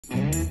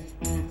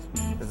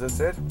Is this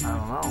it? I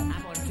don't know.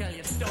 I'm gonna tell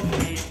you a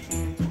story.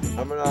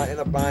 I'm in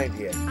a bind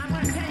here. I'm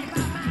gonna tell you about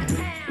my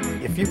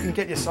town. If you can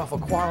get yourself a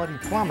quality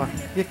plumber,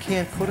 you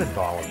can't put a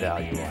dollar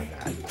value on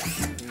that.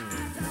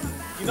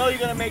 You know you're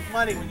gonna make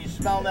money when you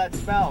smell that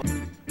smell.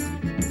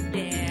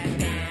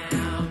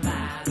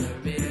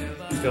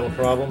 Still a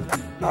problem?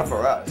 Not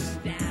for us.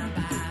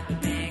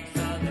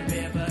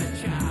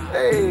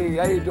 Hey,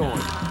 how you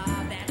doing?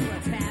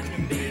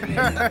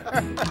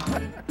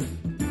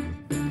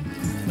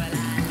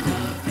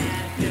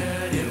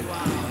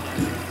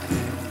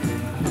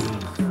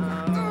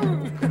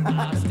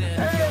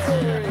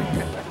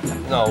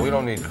 No, we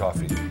don't need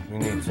coffee. We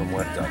need some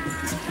wet duck.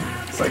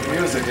 It's like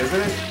music,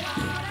 isn't it?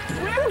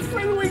 Where the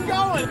frick are we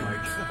going?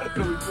 Where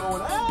are we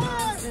going?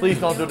 Ah, Please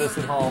don't do this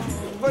at home.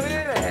 put it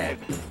in ahead.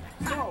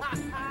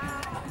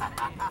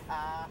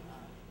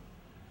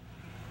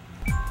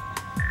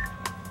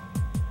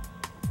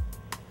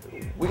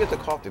 We get the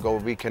call to go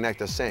reconnect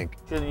the sink.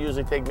 Should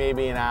usually take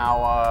maybe an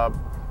hour,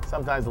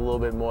 sometimes a little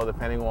bit more,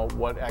 depending on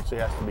what actually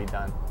has to be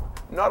done.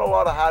 Not a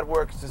lot of hard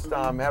work, it's just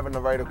having the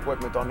right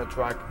equipment on the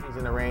truck. He's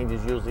in the range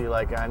is usually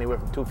like anywhere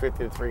from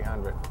 250 to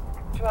 300.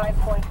 Drive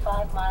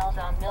 0.5 miles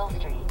on Mill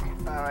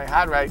Street. All right,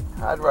 hard right.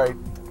 Hard right.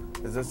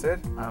 Is this it?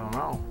 I don't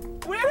know.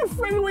 Where the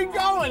frick are we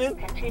going?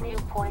 Continue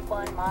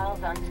 0.1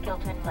 miles on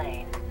Skilton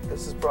Lane.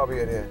 This is probably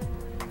it here.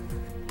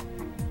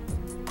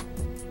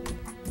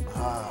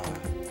 Ah.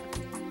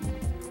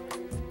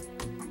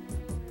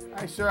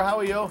 Hi, sir, how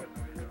are you?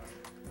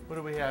 What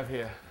do we have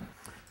here?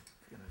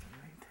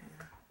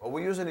 Are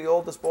we using the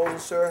old disposal,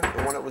 sir?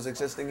 The one that was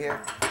existing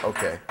here?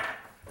 Okay.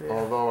 Yeah.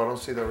 Although I don't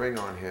see the ring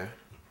on here.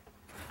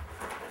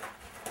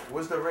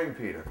 Where's the ring,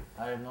 Peter?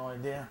 I have no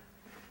idea.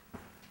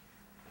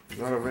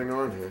 There's not a ring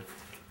on here.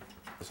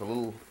 It's a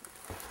little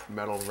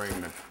metal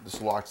ring that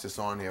just locks this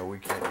on here. We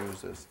can't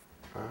use this.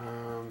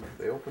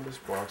 They opened this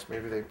box.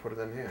 Maybe they put it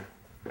in here.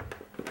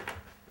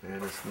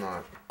 And it's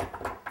not.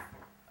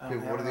 Hey,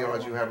 what are the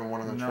odds you having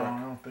one in the truck? No,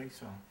 I don't think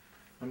so.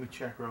 Let me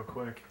check real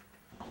quick.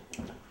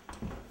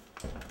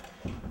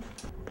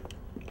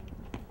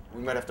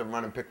 We might have to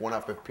run and pick one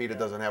up if Peter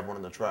doesn't have one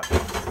in the truck.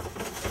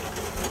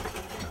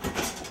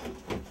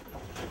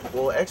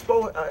 Well,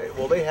 Expo,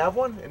 will they have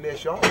one in their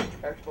shop?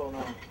 Expo,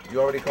 no.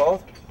 You already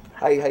called?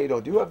 Hi, how you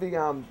doing? Do you have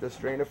the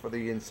strainer for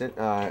the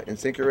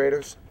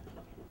incinerators?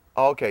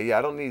 Oh, okay, yeah,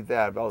 I don't need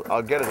that, but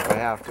I'll get it if I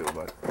have to,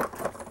 but.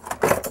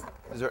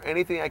 Is there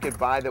anything I could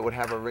buy that would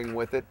have a ring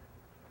with it?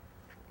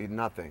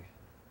 Nothing.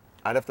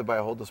 I'd have to buy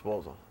a whole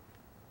disposal.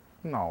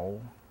 No.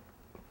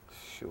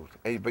 Shoot.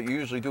 Hey, but you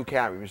usually do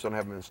carry them, you just don't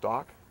have them in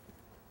stock?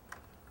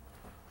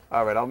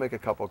 All right, I'll make a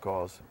couple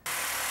calls.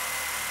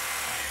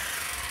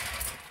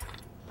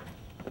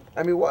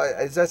 I mean, what,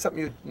 is that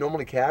something you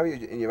normally carry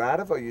and you're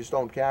out of, or you just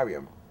don't carry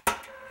them? Let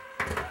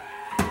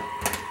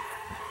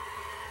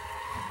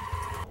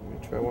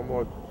me try one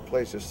more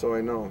place just so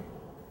I know.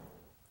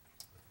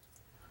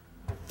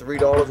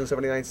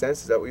 $3.79,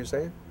 is that what you're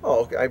saying?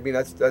 Oh, okay. I mean,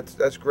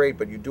 that's great,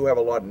 but you do have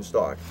a lot in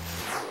stock.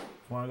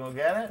 Want to go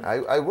get it?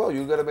 I will.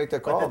 You got to make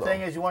that call, But the though.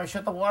 thing is, you want to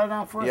shut the water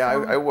down first? Yeah,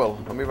 I will.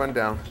 Let me run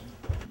down.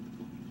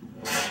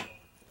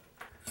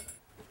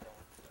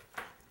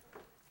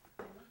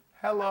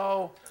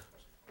 Hello.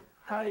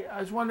 Hi,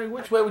 I was wondering,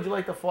 which way would you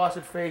like the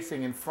faucet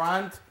facing? In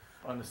front?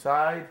 On the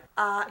side?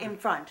 In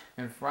front.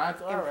 In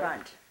front? All right.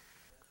 Front.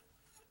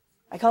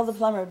 I called the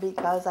plumber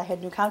because I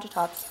had new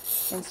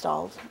countertops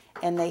installed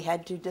and they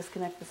had to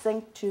disconnect the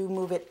sink to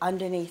move it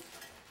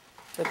underneath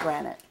the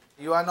granite.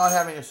 You are not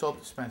having a soap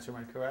dispenser,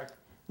 am I correct?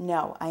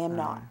 No, I am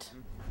not.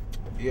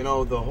 You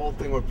know, the whole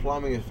thing with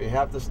plumbing, if you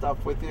have the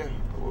stuff with you,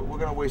 we're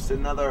going to waste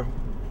another,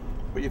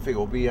 what do you think?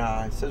 We'll be,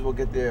 it says we'll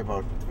get there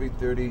about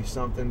 3:30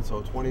 something,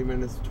 so 20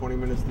 minutes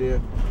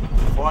there,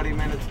 40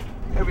 minutes.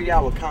 Every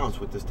hour counts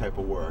with this type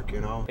of work,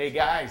 you know? Hey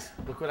guys,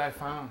 look what I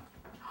found.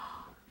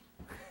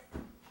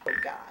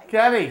 Good guy.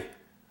 Kenny! You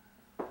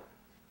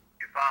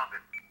found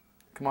it.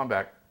 Come on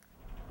back.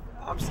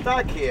 I'm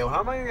stuck here.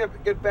 How am I going to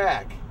get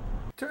back?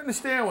 Turn the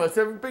steering wheel. It's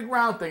a big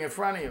round thing in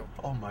front of you.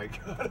 Oh my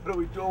God, what are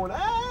we doing?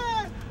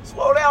 Ah!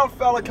 Slow down,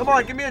 fella. Come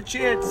on, give me a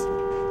chance.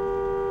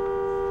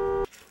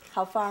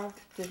 How far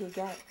did he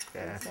get?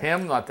 Yeah,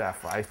 him, not that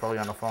far. He's probably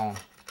on the phone.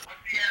 What's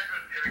the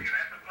address here again? I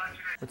have to punch it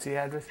in. What's the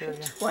address here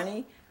again?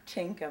 20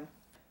 Chinkham.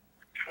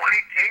 20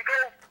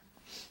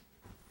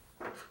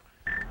 Tinkle?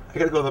 I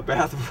got to go to the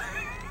bathroom.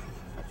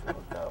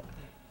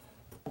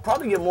 We'll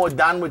probably get more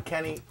done with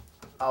Kenny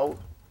out.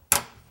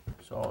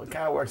 So it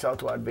kind of works out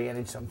to our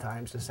advantage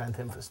sometimes to send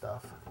him for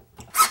stuff.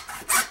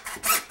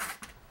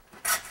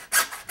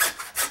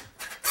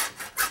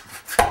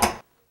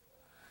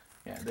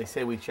 Yeah, they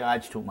say we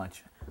charge too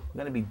much. We're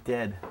gonna be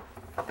dead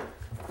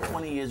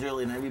 20 years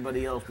earlier than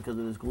everybody else because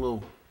of this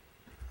glue.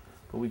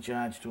 But we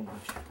charge too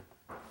much.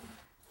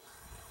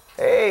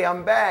 Hey,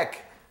 I'm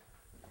back.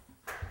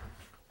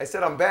 I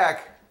said I'm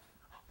back.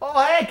 Oh,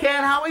 hey,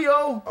 Ken, how are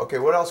you? Okay,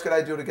 what else could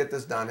I do to get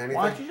this done? Anything?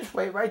 Why don't you just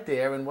wait right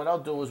there, and what I'll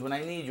do is when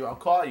I need you, I'll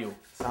call you.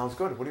 Sounds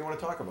good. What do you want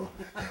to talk about?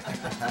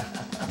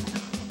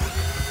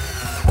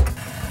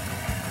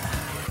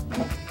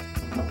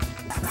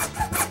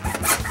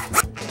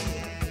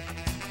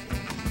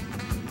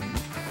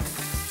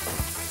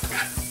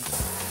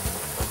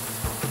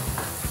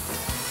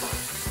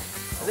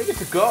 I think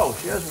it's a go.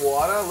 She has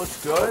water,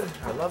 looks good.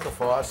 I love the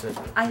faucet.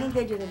 I think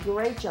they did a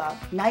great job.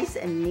 Nice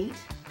and neat,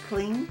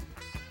 clean,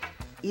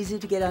 easy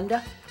to get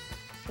under.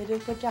 They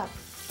did a good job.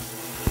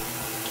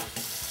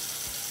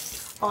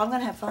 Oh, I'm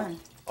gonna have fun.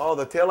 Oh,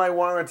 the taillight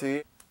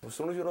warranty. As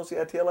soon as you don't see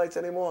our taillights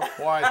anymore.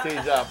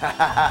 Warranty's up.